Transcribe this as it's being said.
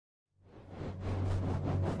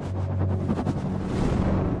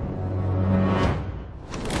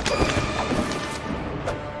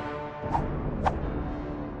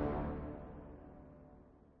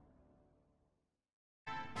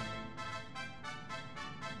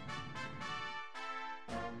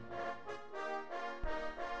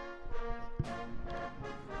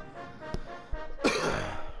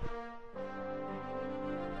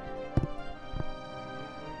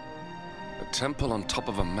temple on top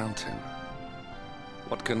of a mountain.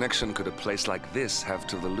 What connection could a place like this have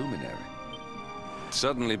to the luminary? It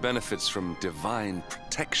certainly benefits from divine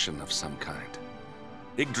protection of some kind.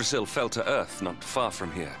 Yggdrasil fell to earth not far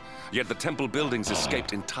from here, yet the temple buildings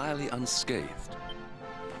escaped entirely unscathed.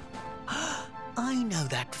 I know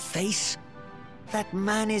that face. That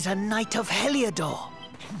man is a knight of Heliodor.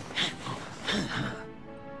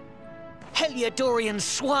 Heliodorian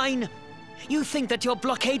swine! You think that your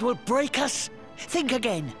blockade will break us? Think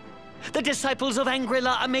again. The disciples of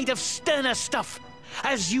Angri-La are made of sterner stuff,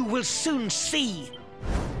 as you will soon see.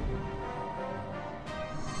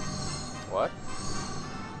 What?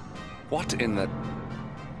 What in the...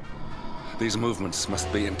 These movements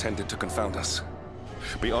must be intended to confound us.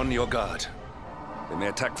 Be on your guard. They may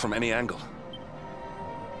attack from any angle.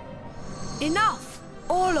 Enough!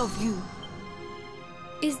 All of you!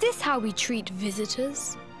 Is this how we treat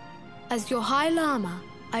visitors? As your High Lama,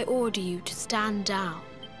 I order you to stand down.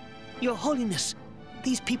 Your Holiness,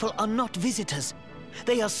 these people are not visitors.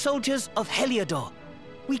 They are soldiers of Heliodor.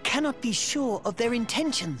 We cannot be sure of their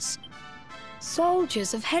intentions.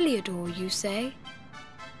 Soldiers of Heliodor, you say?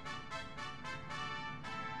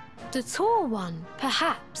 The tall one,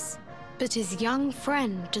 perhaps, but his young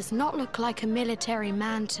friend does not look like a military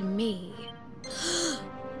man to me.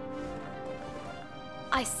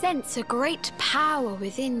 I sense a great power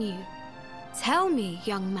within you. Tell me,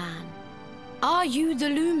 young man, are you the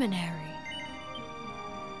luminary?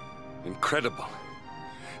 Incredible.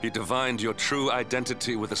 He divined your true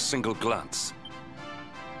identity with a single glance.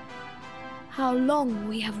 How long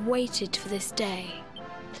we have waited for this day.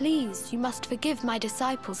 Please, you must forgive my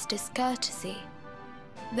disciples' discourtesy.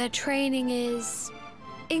 Their training is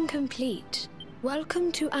incomplete.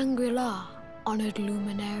 Welcome to Angri-La, honored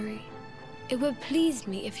luminary. It would please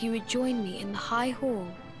me if you would join me in the High Hall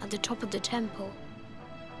at the top of the temple.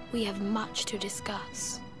 We have much to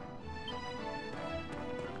discuss.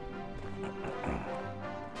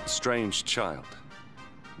 Strange child,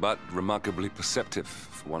 but remarkably perceptive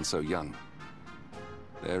for one so young.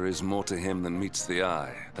 There is more to him than meets the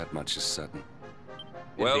eye, that much is certain.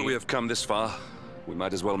 Well, Indeed. we have come this far. We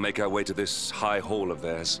might as well make our way to this high hall of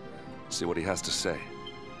theirs, see what he has to say.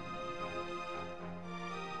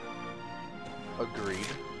 Agreed.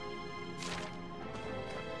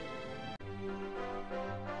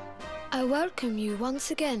 I welcome you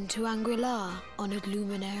once again to Angri-La, honored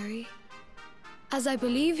luminary. As I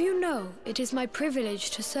believe you know, it is my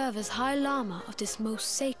privilege to serve as High Lama of this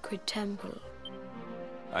most sacred temple.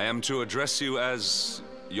 I am to address you as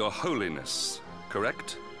Your Holiness,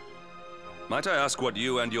 correct? Might I ask what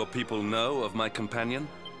you and your people know of my companion?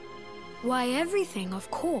 Why, everything,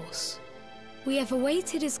 of course. We have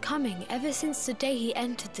awaited his coming ever since the day he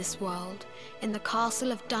entered this world, in the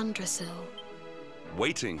castle of Dundrasil.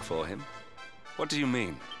 Waiting for him? What do you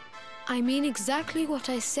mean? I mean exactly what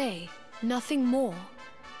I say, nothing more.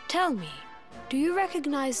 Tell me, do you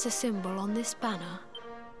recognize the symbol on this banner?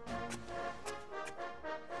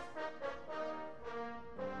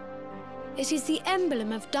 It is the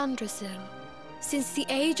emblem of Dundrasil. Since the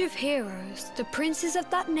age of heroes, the princes of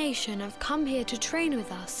that nation have come here to train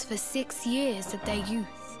with us for 6 years of their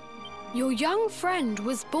youth. Your young friend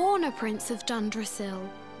was born a prince of Dundrasil.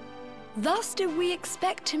 Thus did we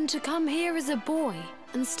expect him to come here as a boy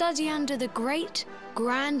and study under the great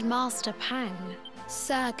Grand Master Pang.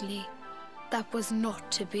 Sadly, that was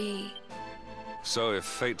not to be. So if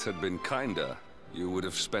fate had been kinder, you would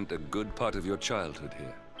have spent a good part of your childhood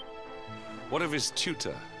here. What of his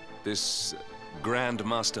tutor, this Grand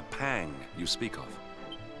Master Pang you speak of?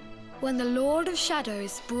 When the Lord of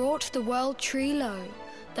Shadows brought the world tree low,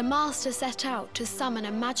 the Master set out to summon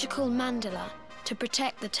a magical mandala to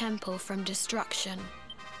protect the temple from destruction.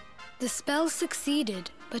 The spell succeeded,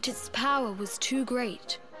 but its power was too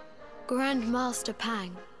great. Grand Master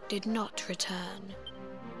Pang did not return.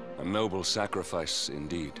 A noble sacrifice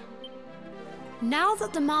indeed. Now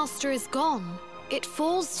that the Master is gone, it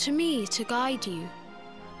falls to me to guide you.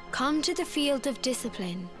 Come to the field of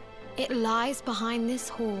discipline. It lies behind this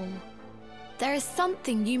hall. There is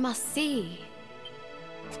something you must see.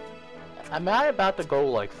 Am I about to go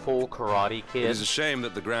like full Karate Kid? It is a shame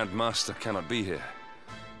that the Grand Master cannot be here.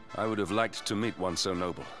 I would have liked to meet one so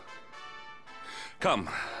noble. Come,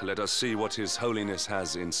 let us see what His Holiness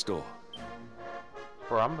has in store.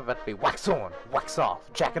 Bro, I'm about to be wax on, wax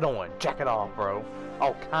off, jacket on, jacket off, bro.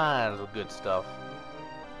 All kinds of good stuff.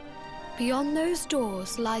 Beyond those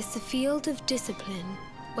doors lies the field of discipline,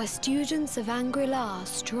 where students of Angri-La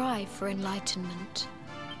strive for enlightenment.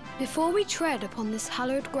 Before we tread upon this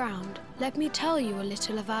hallowed ground, let me tell you a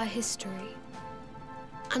little of our history,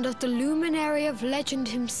 and of the luminary of legend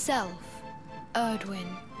himself, Erdwin.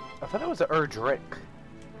 I thought it was Erdrick.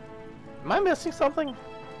 Am I missing something?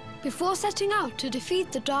 Before setting out to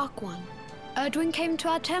defeat the Dark One, Erdwin came to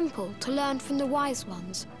our temple to learn from the Wise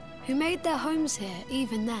Ones, who made their homes here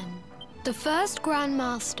even then. The first Grand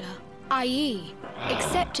Master, i.e.,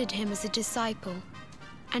 accepted him as a disciple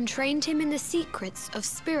and trained him in the secrets of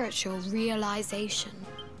spiritual realization.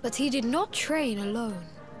 But he did not train alone.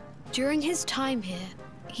 During his time here,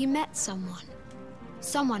 he met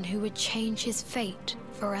someone who would change his fate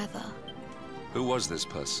forever. Who was this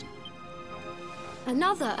person?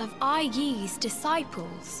 Another of Yi-Yi's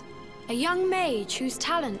disciples, a young mage whose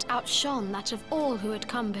talent outshone that of all who had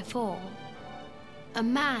come before. A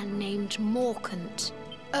man named Morkant.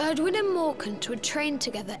 Erdwin and Morkant would train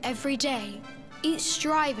together every day, each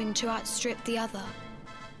striving to outstrip the other.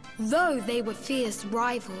 Though they were fierce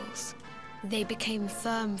rivals, they became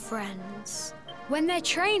firm friends. When their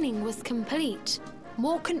training was complete,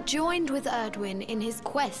 Morkant joined with Erdwin in his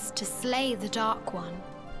quest to slay the Dark One.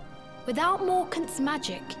 Without Morkant's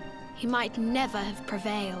magic, he might never have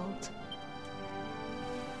prevailed.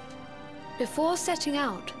 Before setting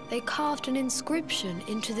out, they carved an inscription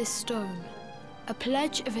into this stone, a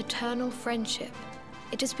pledge of eternal friendship.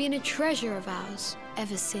 It has been a treasure of ours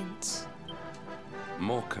ever since.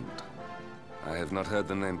 Morkant. I have not heard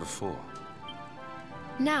the name before.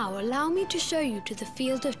 Now allow me to show you to the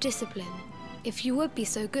field of discipline, if you would be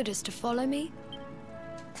so good as to follow me.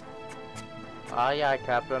 Aye, aye,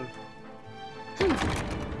 Captain.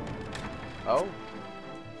 Oh.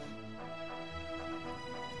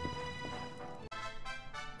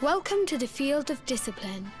 Welcome to the field of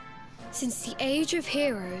discipline. Since the age of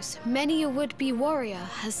heroes, many a would-be warrior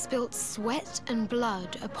has spilt sweat and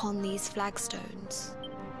blood upon these flagstones.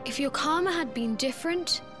 If your karma had been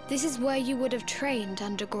different, this is where you would have trained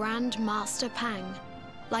under Grand Master Pang,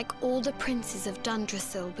 like all the princes of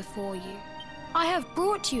Dundrasil before you. I have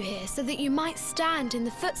brought you here so that you might stand in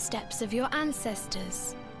the footsteps of your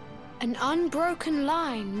ancestors. An unbroken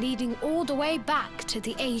line leading all the way back to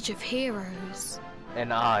the age of heroes.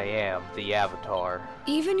 And I am the Avatar.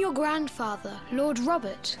 Even your grandfather, Lord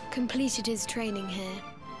Robert, completed his training here.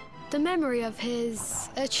 The memory of his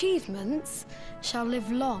achievements shall live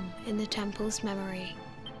long in the temple's memory.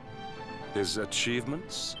 His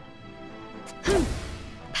achievements?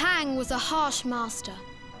 Pang was a harsh master.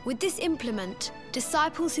 With this implement,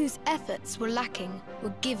 disciples whose efforts were lacking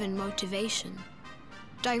were given motivation,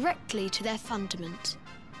 directly to their fundament.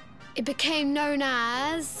 It became known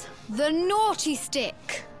as the Naughty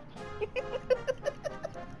Stick.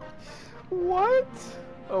 What?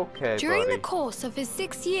 Okay, During buddy. the course of his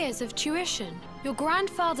 6 years of tuition, your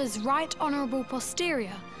grandfather's right honorable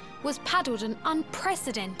posterior was paddled an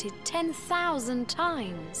unprecedented 10,000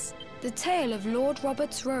 times. The tale of Lord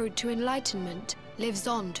Robert's road to enlightenment lives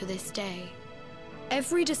on to this day.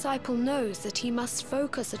 Every disciple knows that he must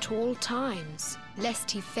focus at all times, lest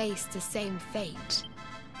he face the same fate.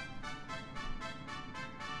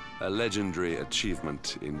 A legendary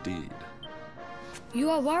achievement indeed.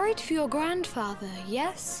 You are worried for your grandfather,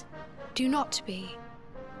 yes? Do not be.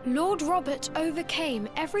 Lord Robert overcame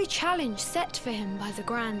every challenge set for him by the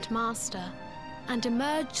Grand Master, and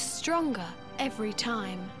emerged stronger every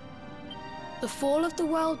time. The fall of the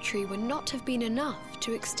World Tree would not have been enough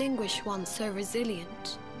to extinguish one so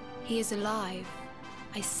resilient. He is alive.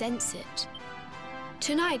 I sense it.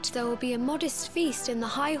 Tonight there will be a modest feast in the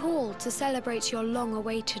High Hall to celebrate your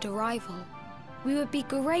long-awaited arrival. We would be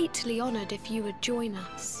greatly honored if you would join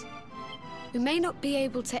us. We may not be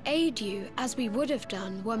able to aid you as we would have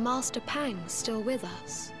done were Master Pang still with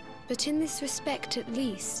us, but in this respect at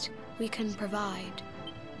least, we can provide.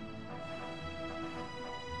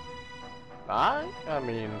 I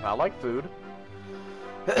mean, I like food.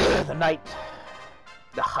 The night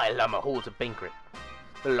the High Lama holds a banquet.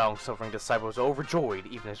 The long-suffering disciples are overjoyed,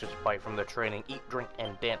 even as despite from their training, eat, drink,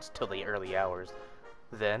 and dance till the early hours.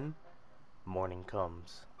 Then, morning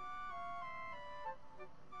comes.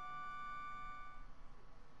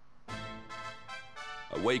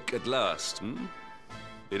 Awake at last, hmm?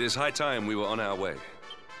 It is high time we were on our way.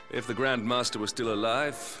 If the Grand Master was still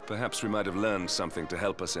alive, perhaps we might have learned something to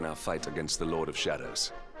help us in our fight against the Lord of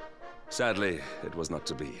Shadows. Sadly, it was not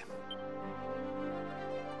to be.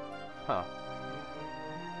 Huh.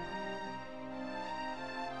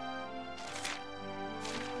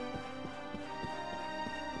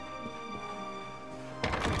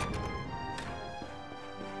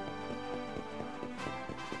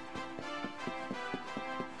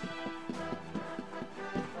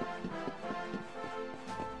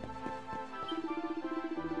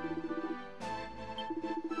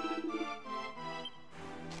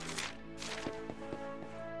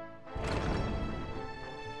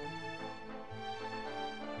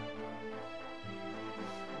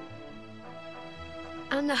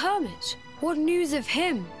 And the hermit? What news of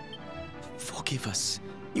him? Forgive us,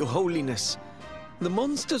 Your Holiness. The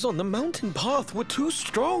monsters on the mountain path were too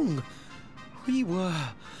strong. We were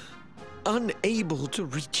unable to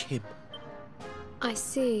reach him. I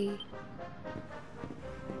see.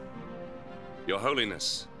 Your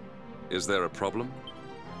Holiness, is there a problem?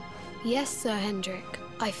 Yes, Sir Hendrik.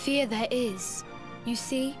 I fear there is. You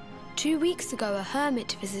see, 2 weeks ago a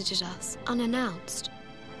hermit visited us, unannounced.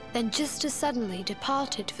 Then just as suddenly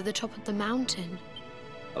departed for the top of the mountain.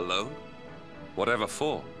 Alone? Whatever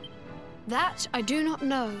for? That I do not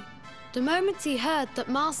know. The moment he heard that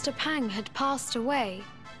Master Pang had passed away,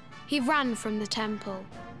 he ran from the temple.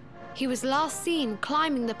 He was last seen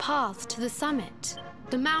climbing the path to the summit.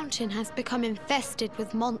 The mountain has become infested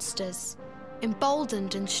with monsters,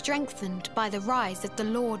 emboldened and strengthened by the rise of the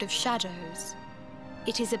Lord of Shadows.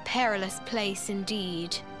 It is a perilous place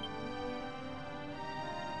indeed.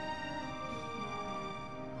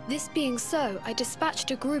 This being so, I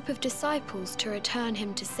dispatched a group of disciples to return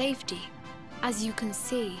him to safety. As you can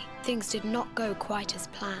see, things did not go quite as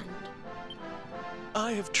planned.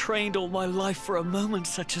 I have trained all my life for a moment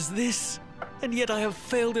such as this, and yet I have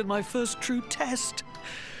failed in my first true test.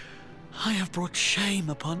 I have brought shame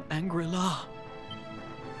upon Angri-La.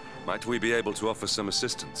 Might we be able to offer some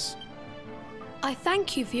assistance? I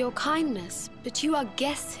thank you for your kindness, but you are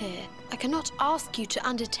guests here. I cannot ask you to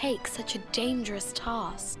undertake such a dangerous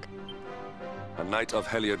task. A knight of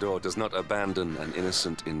Heliodor does not abandon an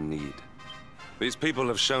innocent in need. These people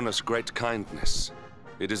have shown us great kindness.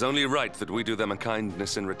 It is only right that we do them a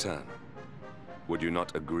kindness in return. Would you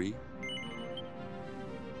not agree?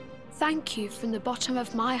 Thank you from the bottom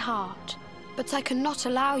of my heart, but I cannot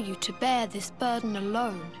allow you to bear this burden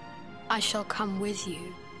alone. I shall come with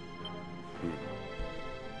you.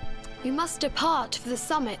 We must depart for the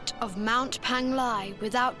summit of Mount Panglai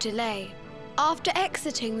without delay. After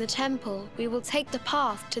exiting the temple, we will take the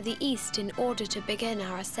path to the east in order to begin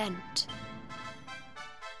our ascent.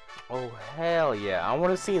 Oh, hell yeah. I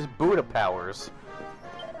want to see his Buddha powers.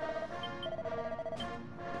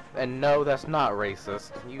 And no, that's not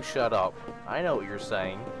racist. You shut up. I know what you're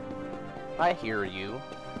saying. I hear you.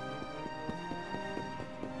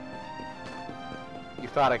 You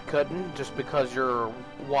thought I couldn't just because you're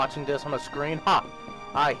watching this on a screen? Ha!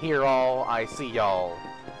 I hear all, I see y'all.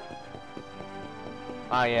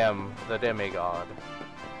 I am the demigod.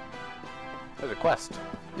 There's a quest.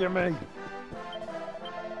 Gimme.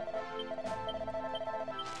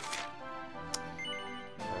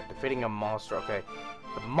 Defeating a monster, okay.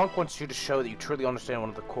 The monk wants you to show that you truly understand one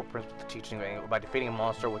of the core principles of the teaching by defeating a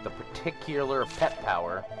monster with a particular pet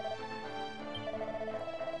power.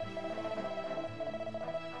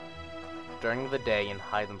 During the day and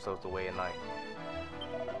hide themselves away at night.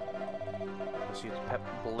 Let's use pet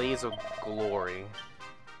blaze of glory.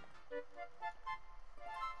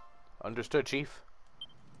 Understood, Chief.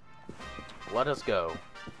 Let us go.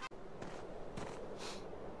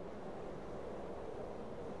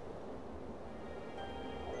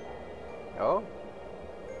 Oh?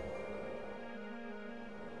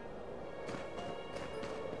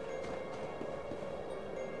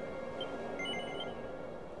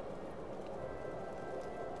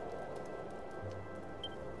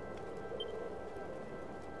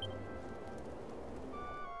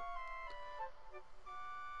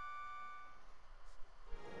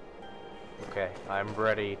 Okay, I'm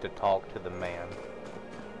ready to talk to the man.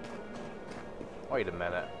 Wait a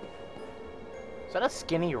minute. Is that a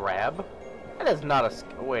skinny rab? That is not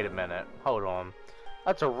a... Wait a minute. Hold on.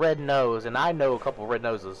 That's a red nose, and I know a couple red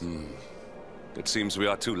noses. It seems we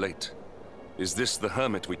are too late. Is this the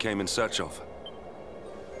hermit we came in search of?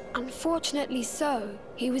 Unfortunately so.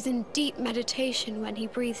 He was in deep meditation when he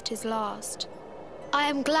breathed his last. I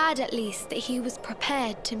am glad at least that he was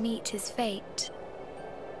prepared to meet his fate.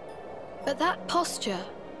 But that posture,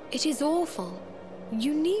 it is awful.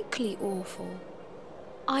 Uniquely awful.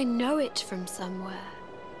 I know it from somewhere.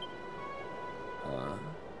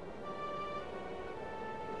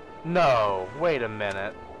 No, wait a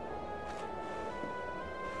minute.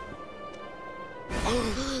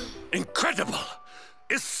 Incredible!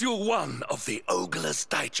 Issue 1 of the Ogler's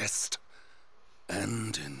Digest.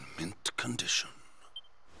 And in mint condition.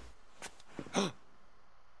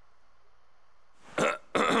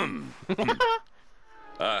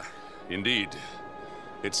 Indeed.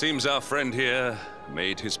 It seems our friend here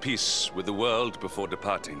made his peace with the world before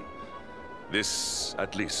departing. This,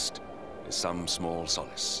 at least, is some small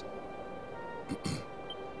solace.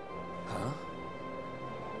 Huh?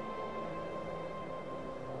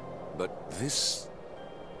 But this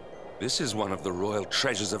is one of the royal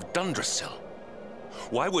treasures of Dundrasil.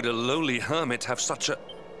 Why would a lowly hermit have such a...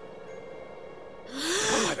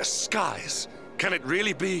 By the skies! Can it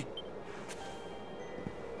really be?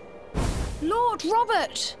 Lord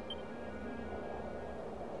Robert!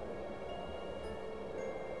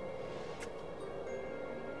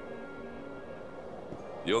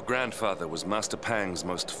 Your grandfather was Master Pang's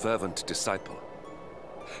most fervent disciple.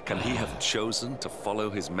 Can he have chosen to follow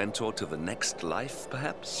his mentor to the next life,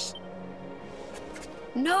 perhaps?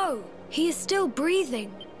 No, he is still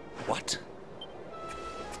breathing. What?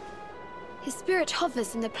 His spirit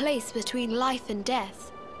hovers in the place between life and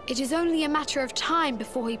death. It is only a matter of time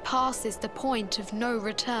before he passes the point of no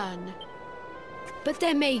return. But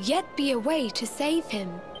there may yet be a way to save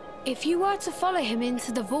him. If you were to follow him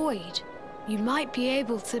into the void, you might be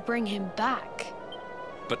able to bring him back.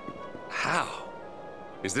 But how?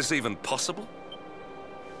 Is this even possible?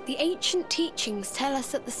 The ancient teachings tell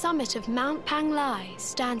us that the summit of Mount Panglai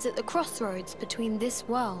stands at the crossroads between this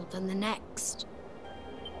world and the next.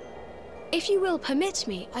 If you will permit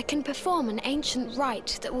me, I can perform an ancient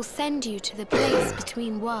rite that will send you to the place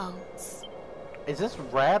between worlds. Is this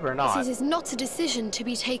Rab or not? This is not a decision to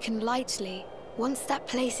be taken lightly. Once that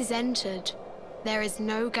place is entered, there is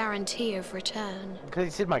no guarantee of return. Because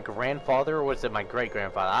you said my grandfather, or was it my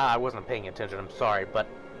great-grandfather? I wasn't paying attention, I'm sorry, but...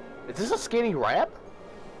 Is this a skinny Rab?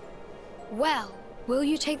 Well, will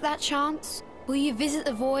you take that chance? Will you visit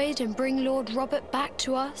the void and bring Lord Robert back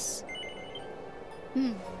to us?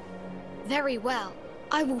 Very well.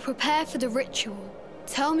 I will prepare for the ritual.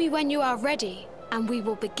 Tell me when you are ready, and we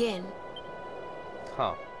will begin.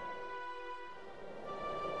 Huh.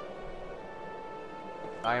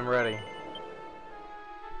 I am ready.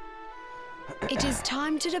 It is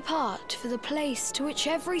time to depart for the place to which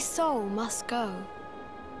every soul must go,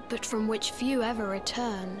 but from which few ever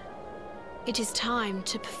return. It is time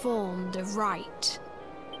to perform the rite.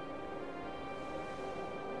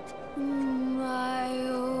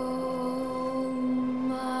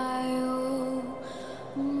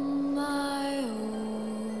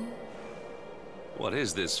 What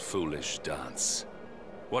is this foolish dance?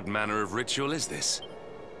 What manner of ritual is this?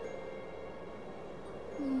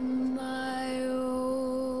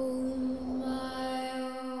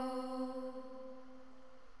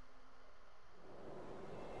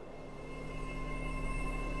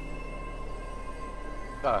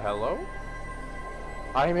 Hello?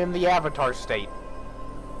 I'm in the Avatar state.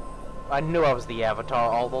 I knew I was the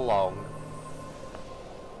Avatar all along.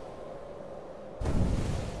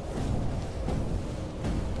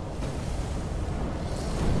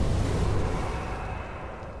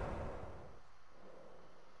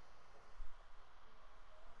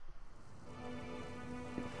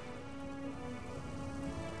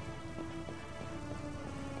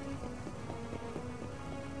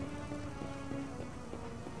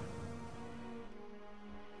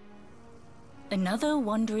 Another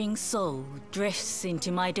wandering soul drifts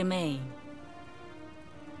into my domain.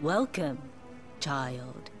 Welcome,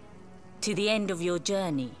 child, to the end of your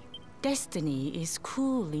journey. Destiny is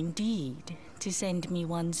cruel indeed to send me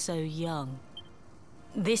one so young.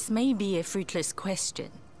 This may be a fruitless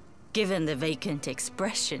question, given the vacant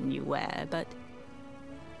expression you wear, but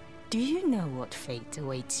do you know what fate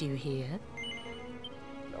awaits you here?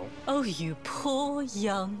 No. Oh, you poor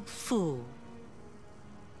young fool.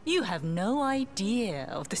 You have no idea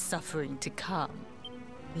of the suffering to come.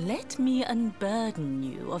 Let me unburden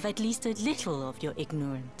you of at least a little of your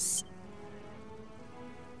ignorance.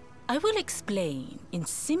 I will explain in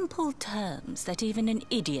simple terms that even an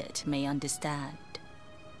idiot may understand.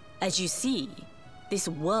 As you see, this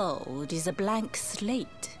world is a blank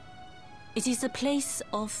slate. It is a place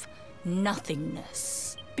of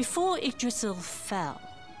nothingness. Before Yggdrasil fell,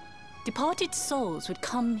 departed souls would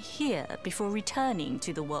come here before returning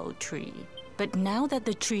to the World Tree. But now that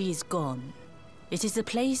the tree is gone, it is a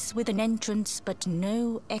place with an entrance but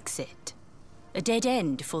no exit. A dead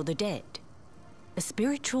end for the dead. A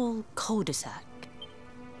spiritual cul-de-sac.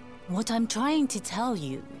 What I'm trying to tell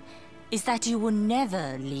you is that you will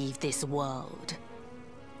never leave this world.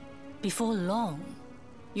 Before long,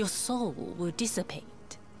 your soul will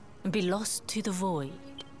dissipate and be lost to the void.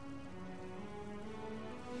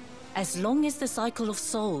 As long as the cycle of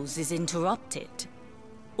souls is interrupted,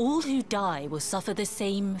 all who die will suffer the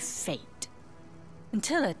same fate.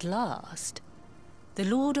 Until at last, the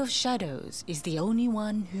Lord of Shadows is the only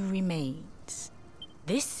one who remains.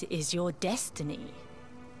 This is your destiny.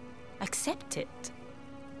 Accept it,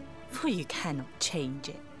 for you cannot change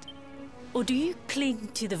it. Or do you cling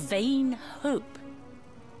to the vain hope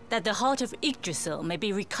that the heart of Yggdrasil may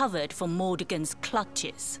be recovered from Mordegon's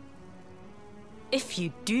clutches? If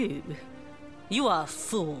you do, you are a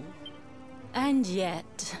fool. And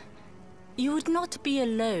yet, you would not be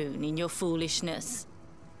alone in your foolishness.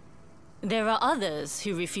 There are others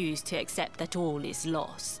who refuse to accept that all is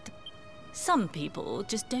lost. Some people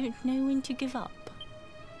just don't know when to give up.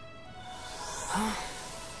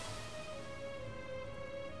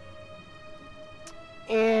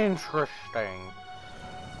 Interesting.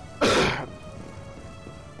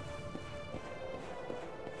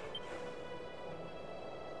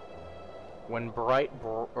 When bright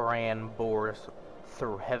brand bores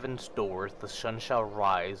through heaven's doors, the sun shall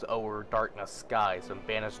rise over darkness skies and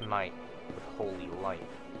banish night with holy light.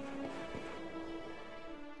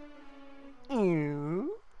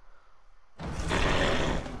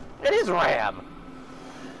 It is Ram!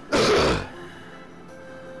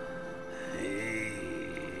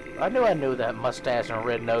 I knew that mustache and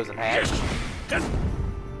red nose and hat.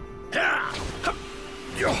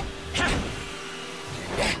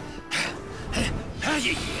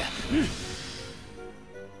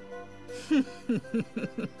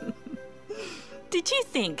 Did you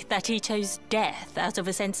think that he chose death out of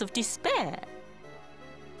a sense of despair?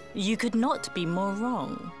 You could not be more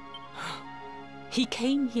wrong. He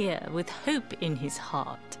came here with hope in his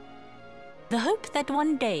heart. The hope that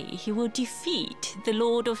one day he will defeat the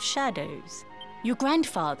Lord of Shadows. Your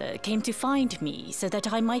grandfather came to find me so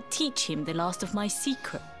that I might teach him the last of my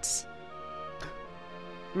secrets.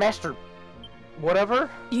 Master... whatever?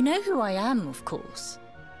 You know who I am, of course.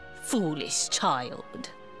 Foolish child.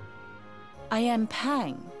 I am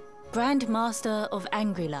Pang, Grand Master of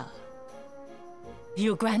Angrila.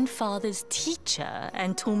 Your grandfather's teacher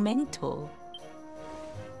and tormentor.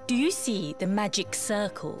 Do you see the magic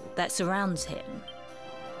circle that surrounds him?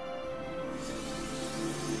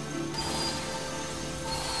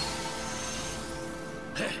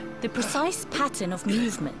 The precise pattern of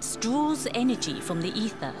movements draws energy from the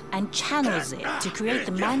ether and channels it to create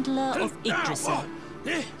the mandala of Yggdrasil.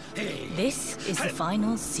 This is the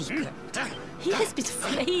final secret. He has been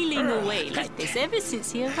flailing away like this ever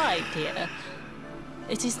since he arrived here.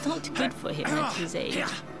 It is not good for him at his age.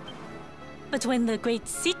 But when the great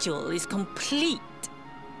sigil is complete,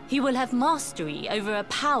 he will have mastery over a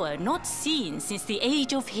power not seen since the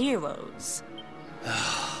Age of Heroes.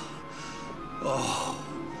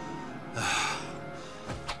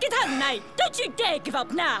 Get out, Knight! Don't you dare give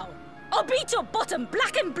up now! I'll beat your bottom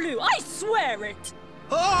black and blue, I swear it!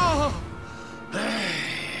 Oh!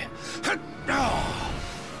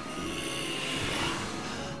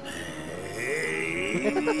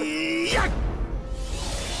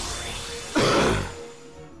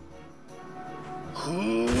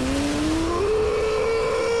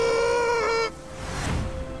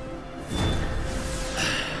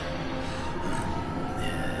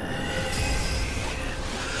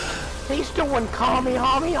 He's doing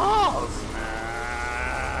Kamehamehas!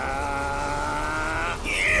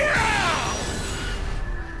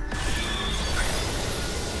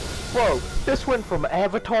 Whoa, this went from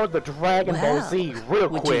Avatar the Dragon Ball Z real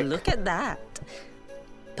quick. Would you look at that?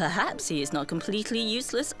 Perhaps he is not completely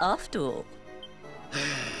useless after all.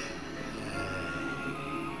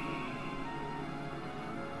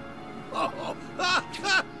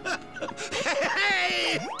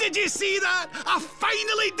 Hey! Did you see that? I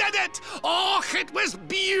finally did it! Oh, it was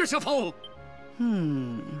beautiful!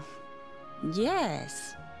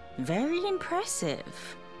 Yes, very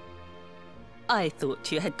impressive. I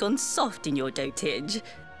thought you had gone soft in your dotage,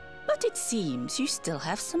 but it seems you still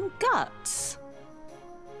have some guts.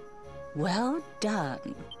 Well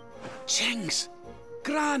done. Jinx!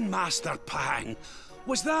 Grandmaster Pang!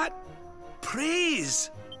 Was that praise?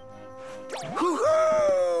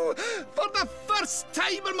 Woohoo! For the first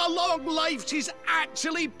time in my long life, she's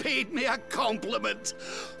actually paid me a compliment.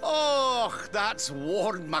 Oh, that's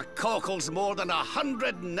warmed my cockles more than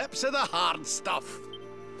 100 nips of the hard stuff.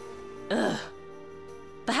 Ugh.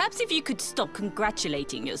 Perhaps if you could stop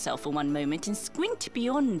congratulating yourself for one moment and squint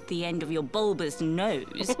beyond the end of your bulbous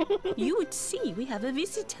nose, you would see we have a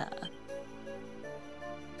visitor.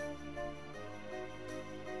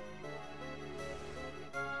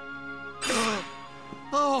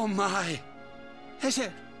 Oh my! Is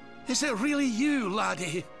it really you,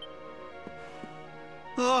 laddie?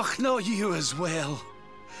 Och, not you as well.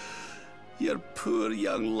 Your poor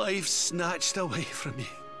young life snatched away from you.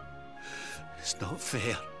 It's not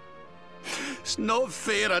fair. It's not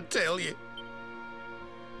fair, I tell you.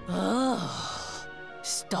 Oh,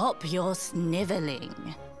 stop your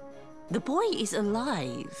sniveling. The boy is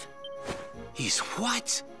alive. He's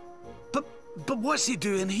what? But what's he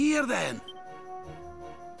doing here then?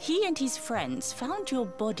 He and his friends found your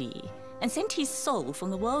body and sent his soul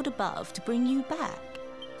from the world above to bring you back.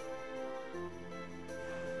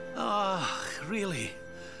 Ah, really?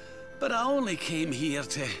 But I only came here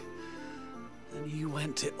to... And you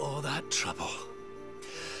went to all that trouble.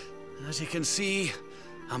 As you can see,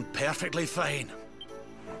 I'm perfectly fine.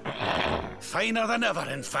 Finer than ever,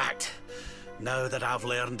 in fact. Now that I've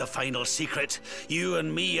learned the final secret, you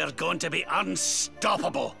and me are going to be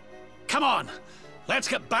unstoppable. Come on, let's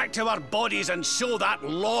get back to our bodies and show that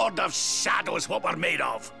Lord of Shadows what we're made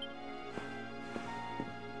of.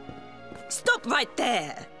 Stop right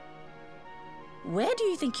there! Where do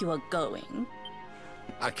you think you are going?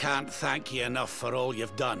 I can't thank you enough for all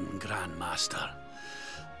you've done, Grandmaster.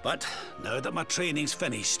 But now that my training's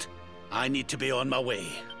finished, I need to be on my way.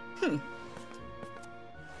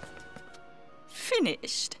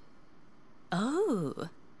 Finished? Oh,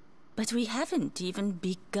 but we haven't even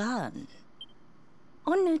begun.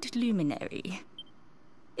 Honored Luminary,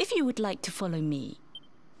 if you would like to follow me.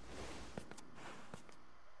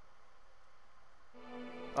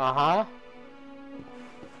 Uh-huh.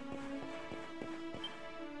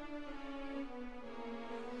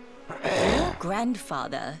 Your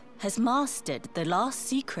grandfather has mastered the last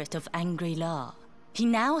secret of Angri-La. He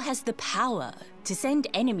now has the power to send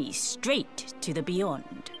enemies straight to the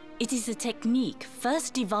beyond. It is a technique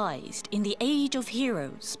first devised in the Age of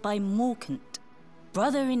Heroes by Morkant,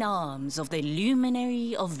 brother-in-arms of the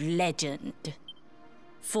Luminary of Legend.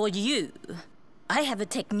 For you, I have a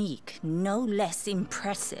technique no less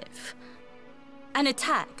impressive. An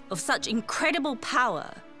attack of such incredible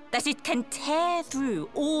power that it can tear through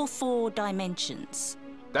all 4 dimensions.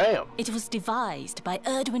 Damn. It was devised by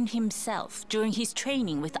Erdwin himself during his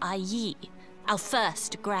training with Yi, our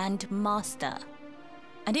first Grand Master.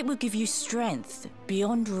 And it will give you strength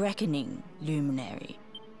beyond reckoning, Luminary.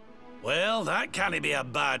 Well, that can't be a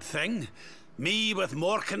bad thing. Me with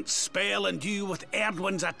Morkant's spell and you with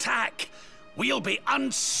Erdwin's attack. We'll be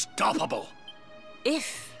unstoppable.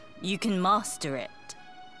 If you can master it.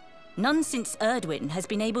 None since Erdwin has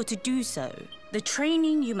been able to do so. The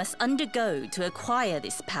training you must undergo to acquire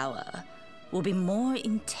this power will be more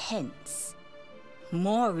intense,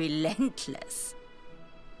 more relentless,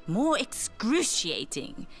 more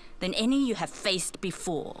excruciating than any you have faced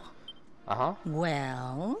before. Uh-huh.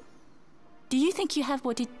 Well, do you think you have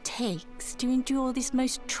what it takes to endure this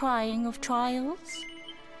most trying of trials?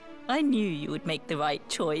 I knew you would make the right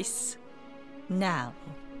choice. Now,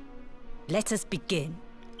 let us begin.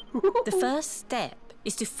 The first step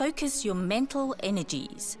is to focus your mental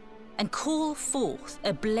energies and call forth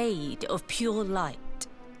a blade of pure light.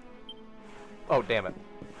 Oh, damn it.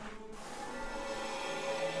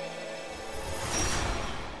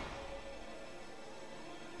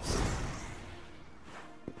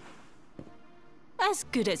 As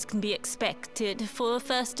good as can be expected for a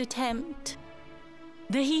first attempt.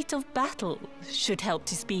 The heat of battle should help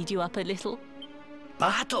to speed you up a little.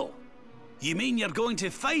 Battle? You mean you're going to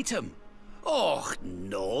fight him? Oh,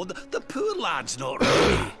 no, the poor lad's not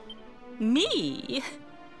ready. Me?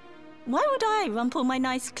 Why would I rumple my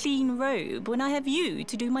nice clean robe when I have you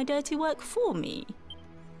to do my dirty work for me?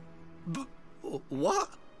 What?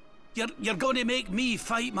 You're going to make me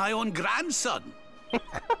fight my own grandson?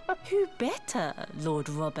 Who better, Lord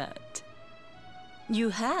Robert? You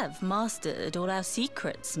have mastered all our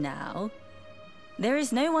secrets now. There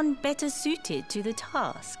is no one better suited to the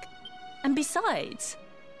task. And besides,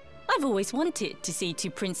 I've always wanted to see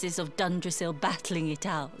 2 princes of Dundrasil battling it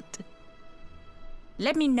out.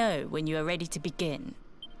 Let me know when you are ready to begin.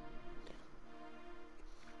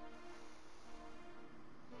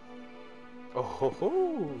 Oh ho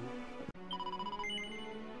ho.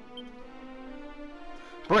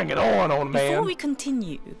 Bring it on, old man. Before we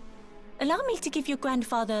continue, allow me to give your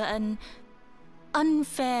grandfather an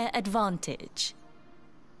unfair advantage.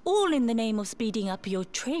 All in the name of speeding up your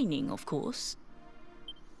training, of course.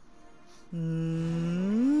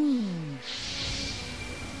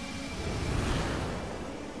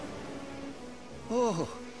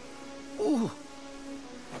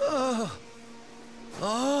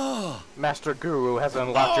 Master Guru has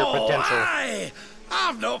unlocked your potential. Aye!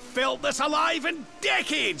 I've not felt this alive in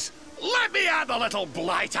decades! Let me at the little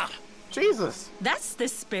blighter! Jesus. That's the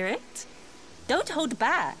spirit. Don't hold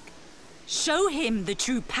back. Show him the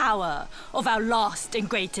true power of our last and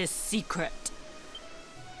greatest secret.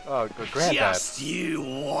 Oh, Granddad. Just you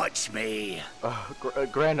watch me.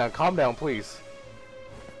 Granddad, calm down, please.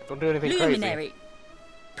 Don't do anything Luminary, crazy.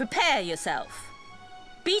 prepare yourself.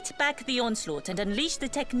 Beat back the onslaught and unleash the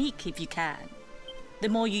technique if you can. The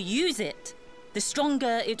more you use it, the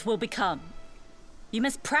stronger it will become. You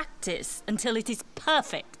must practice until it is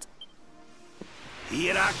perfect.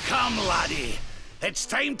 Here I come, laddie. It's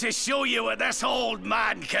time to show you what this old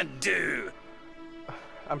man can do.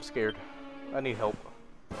 I'm scared. I need help.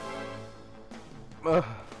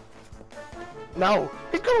 No!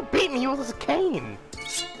 He's gonna beat me with his cane!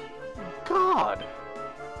 God!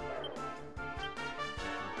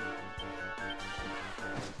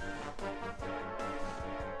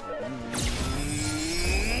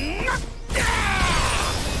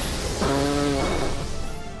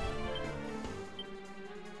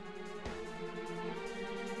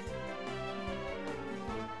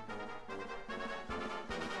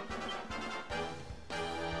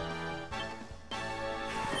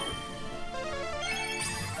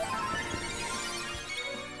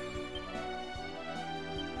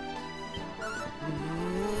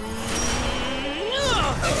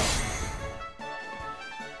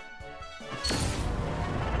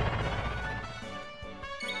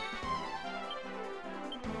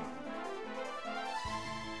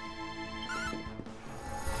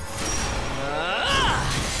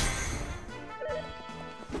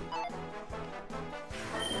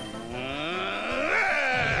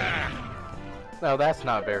 No, that's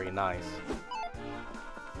not very nice.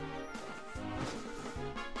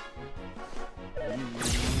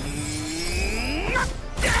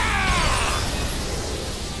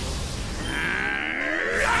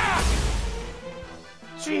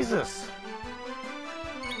 Jesus!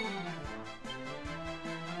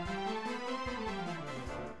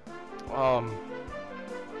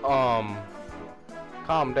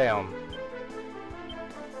 Calm down.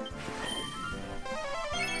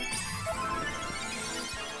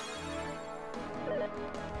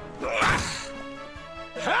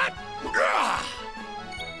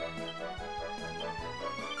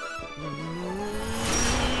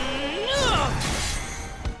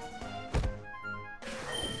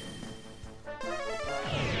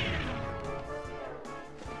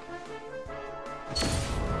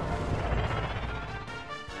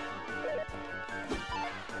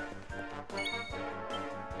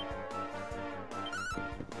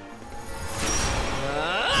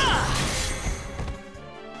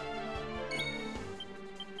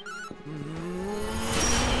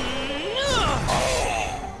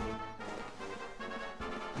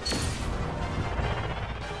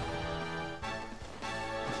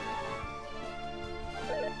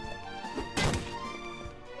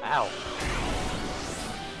 Ow.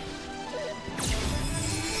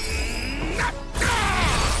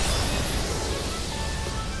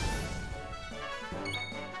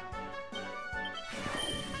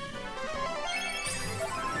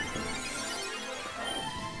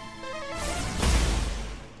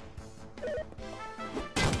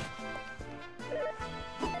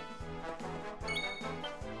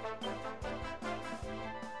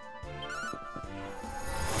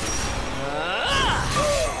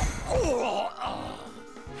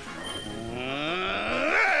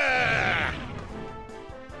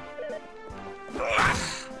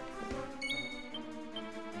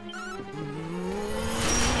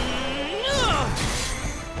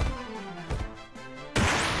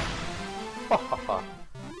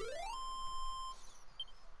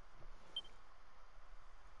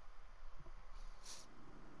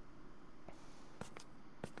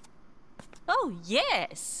 Oh,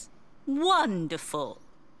 yes! Wonderful!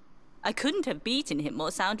 I couldn't have beaten him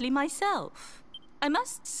more soundly myself. I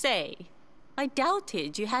must say, I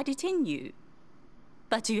doubted you had it in you.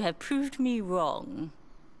 But you have proved me wrong.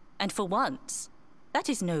 And for once, that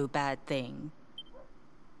is no bad thing.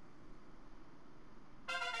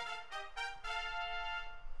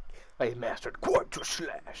 I mastered Quarter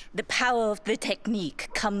Slash. The power of the technique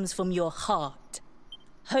comes from your heart.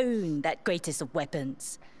 Hone that greatest of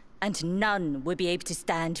weapons, and none will be able to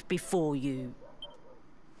stand before you.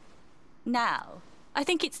 Now, I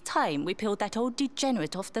think it's time we peeled that old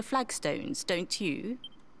degenerate off the flagstones, don't you?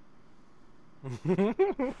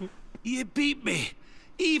 You beat me,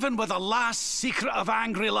 even with the last secret of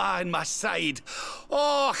Angry-La in my side.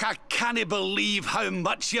 Oh, I can't believe how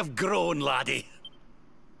much you've grown, laddie.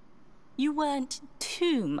 You weren't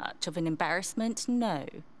too much of an embarrassment, no.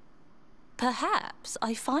 Perhaps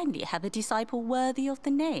I finally have a disciple worthy of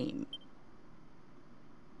the name.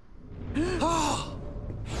 Oh!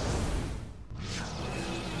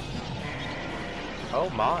 Oh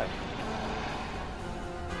my.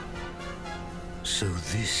 So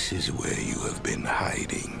this is where you have been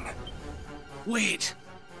hiding. Wait,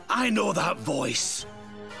 I know that voice.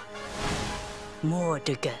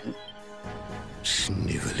 Mordegon.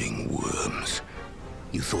 Sniveling worms.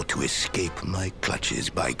 You thought to escape my clutches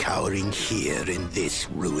by cowering here in this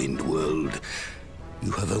ruined world.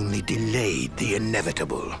 You have only delayed the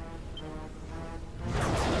inevitable.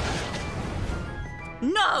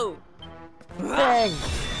 No! Dang!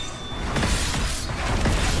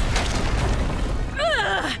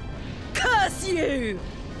 you!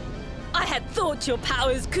 I had thought your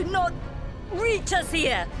powers could not reach us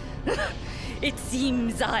here. It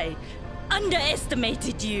seems I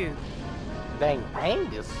underestimated you. Dang,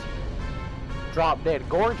 Pangus. Drop dead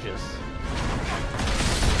gorgeous.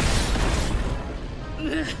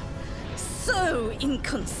 So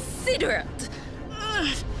inconsiderate.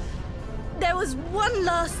 There was one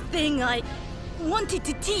last thing I wanted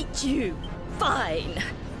to teach you. Fine.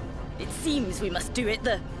 It seems we must do it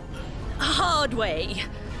the hard way.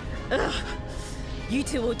 You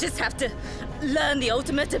two will just have to learn the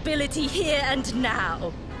ultimate ability here and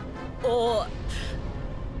now. Or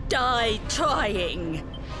die trying.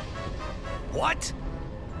 What?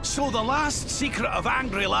 So the last secret of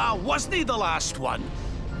Angri-La wasn't the last one?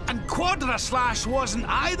 And Quadra Slash wasn't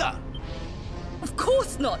either? Of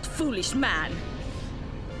course not, foolish man.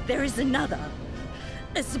 There is another.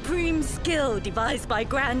 A supreme skill devised by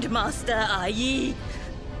Grandmaster i.e.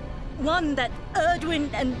 one that Erdwin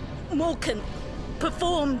and Morkan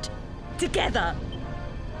performed together.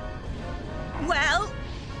 Well,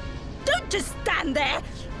 don't just stand there.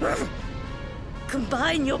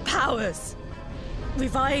 Combine your powers.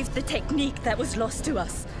 Revive the technique that was lost to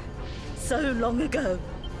us so long ago,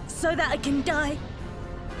 so that I can die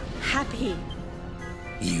happy.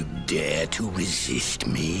 You dare to resist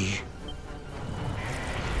me?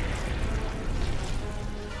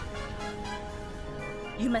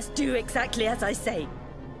 You must do exactly as I say.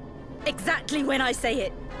 Exactly when I say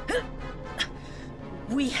it.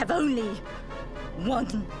 We have only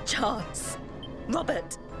one chance.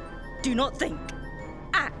 Robert, do not think.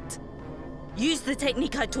 Act. Use the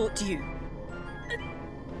technique I taught to you.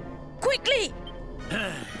 Quickly!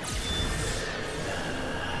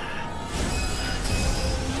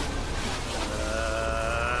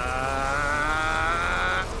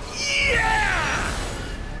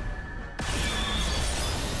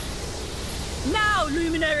 Now,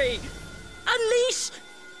 Luminary! Unleash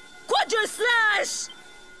Quadra Slash!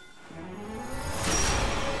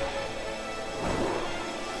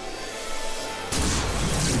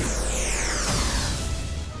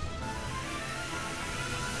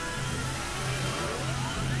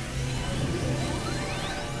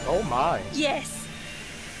 Oh my. Yes,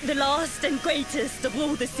 the last and greatest of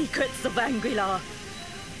all the secrets of Angri-La.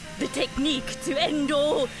 The technique to end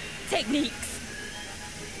all techniques.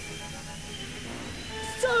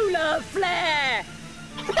 Solar Flare!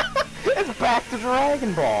 It's back to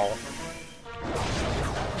Dragon Ball.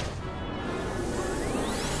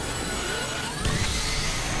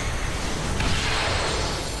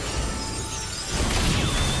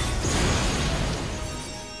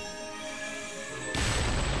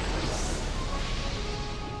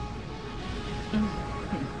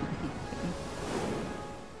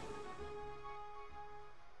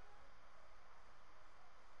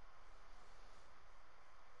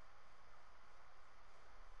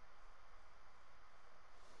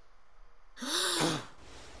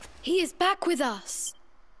 He is back with us.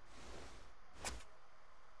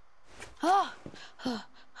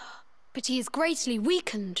 But he is greatly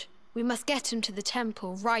weakened. We must get him to the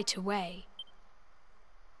temple right away.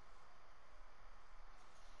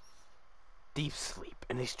 Deep sleep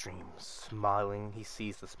in his dreams. Smiling, he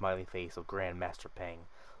sees the smiling face of Grandmaster Pang,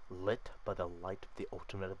 lit by the light of the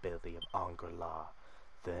ultimate ability of Angri-La.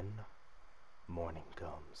 Then, morning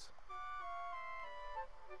comes.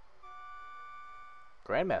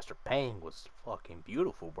 Grandmaster Pang was fucking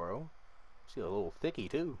beautiful, bro. She's a little thicky,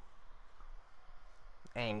 too.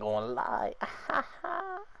 Ain't gonna lie.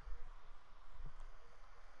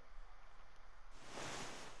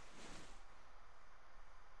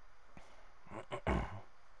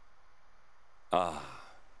 Ah.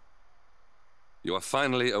 You are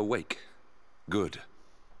finally awake. Good.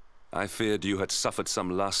 I feared you had suffered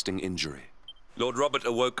some lasting injury. Lord Robert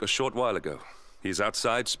awoke a short while ago. He's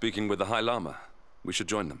outside speaking with the High Lama. We should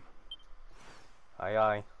join them. Aye,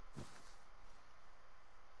 aye.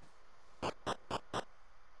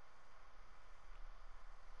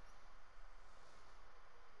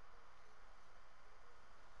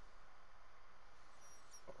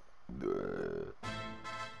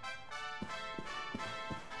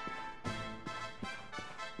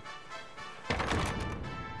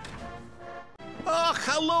 Oh,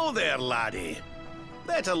 hello there, laddie.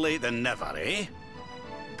 Better late than never, eh?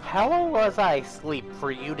 How long was I asleep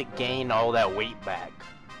for you to gain all that weight back?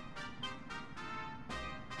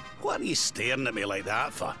 What are you staring at me like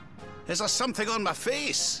that for? Is there something on my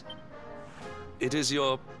face? It is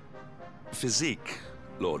your physique,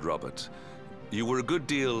 Lord Robert. You were a good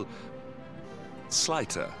deal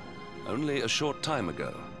slighter only a short time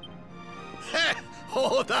ago.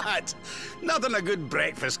 Oh, that! Nothing a good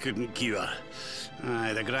breakfast couldn't cure.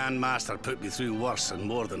 Aye, the Grand Master put me through worse on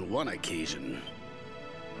more than one occasion.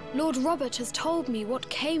 Lord Robert has told me what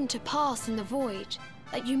came to pass in the void,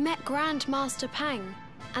 that you met Grand Master Pang,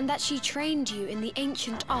 and that she trained you in the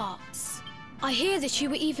ancient arts. I hear that you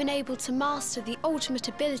were even able to master the ultimate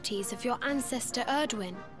abilities of your ancestor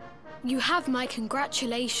Erdwin. You have my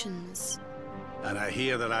congratulations. And I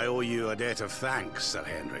hear that I owe you a debt of thanks, Sir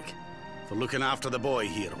Henrik, for looking after the boy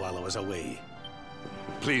here while I was away.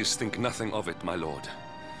 Please think nothing of it, my lord.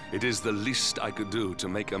 It is the least I could do to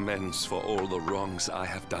make amends for all the wrongs I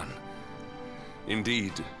have done.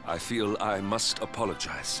 Indeed, I feel I must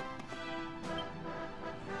apologize.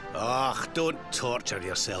 Ah, don't torture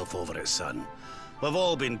yourself over it, son. We've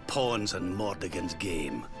all been pawns in Mordegon's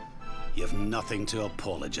game. You've nothing to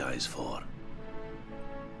apologize for.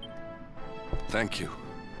 Thank you.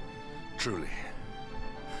 Truly.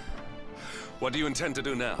 What do you intend to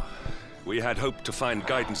do now? We had hoped to find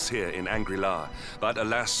guidance here in Angri-La, but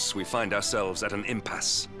alas, we find ourselves at an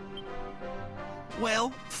impasse.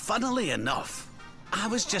 Well, funnily enough, I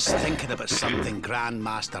was just thinking about something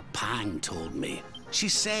Grandmaster Pang told me. She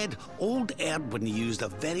said old Erdwin used a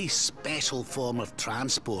very special form of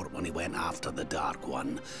transport when he went after the Dark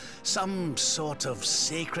One. Some sort of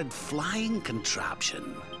sacred flying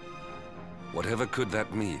contraption. Whatever could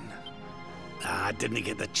that mean? I didn't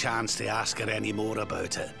get the chance to ask her any more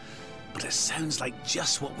about it. But it sounds like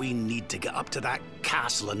just what we need to get up to that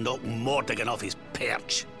castle and knock Mordegon off his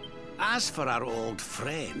perch. As for our old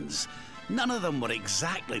friends, none of them were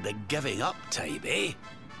exactly the giving up type, eh?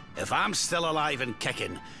 If I'm still alive and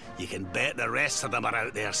kicking, you can bet the rest of them are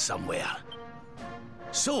out there somewhere.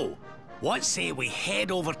 So, what say we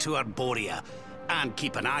head over to Arborea and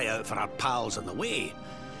keep an eye out for our pals on the way?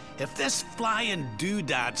 If this flying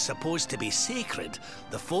doodad's supposed to be sacred,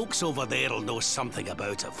 the folks over there'll know something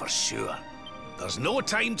about it for sure. There's no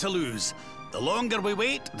time to lose. The longer we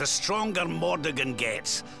wait, the stronger Mordegon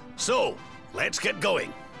gets. So, let's get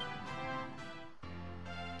going.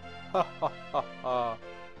 Ha ha ha ha.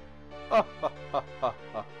 Ha ha ha ha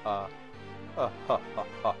ha ha. Ha ha ha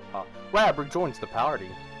ha ha. Rabber joins the party.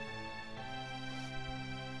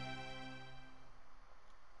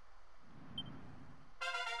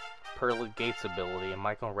 Pearly Gates ability, and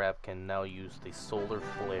Michael and Rav can now use the Solar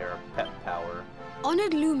Flare pet power.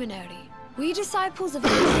 Honored Luminary, we disciples of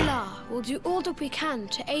Angri-La will do all that we can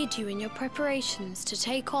to aid you in your preparations to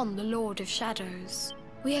take on the Lord of Shadows.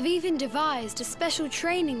 We have even devised a special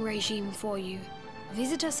training regime for you.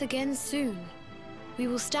 Visit us again soon. We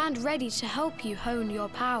will stand ready to help you hone your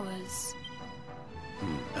powers.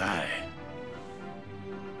 Aye.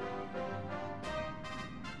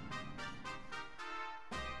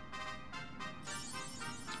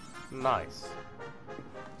 Nice.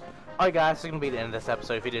 Alright guys, this is going to be the end of this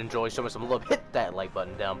episode. If you did enjoy, show me some love, hit that like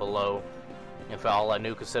button down below. And for all I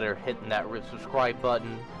new, consider hitting that subscribe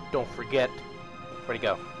button. Don't forget, where'd it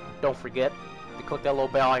go? Don't forget to click that little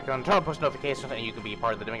bell icon, turn on push notifications, and you can be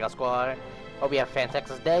part of the Demigod Squad. Hope you have a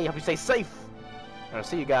fantastic day, hope you stay safe. And I'll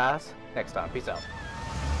see you guys next time. Peace out.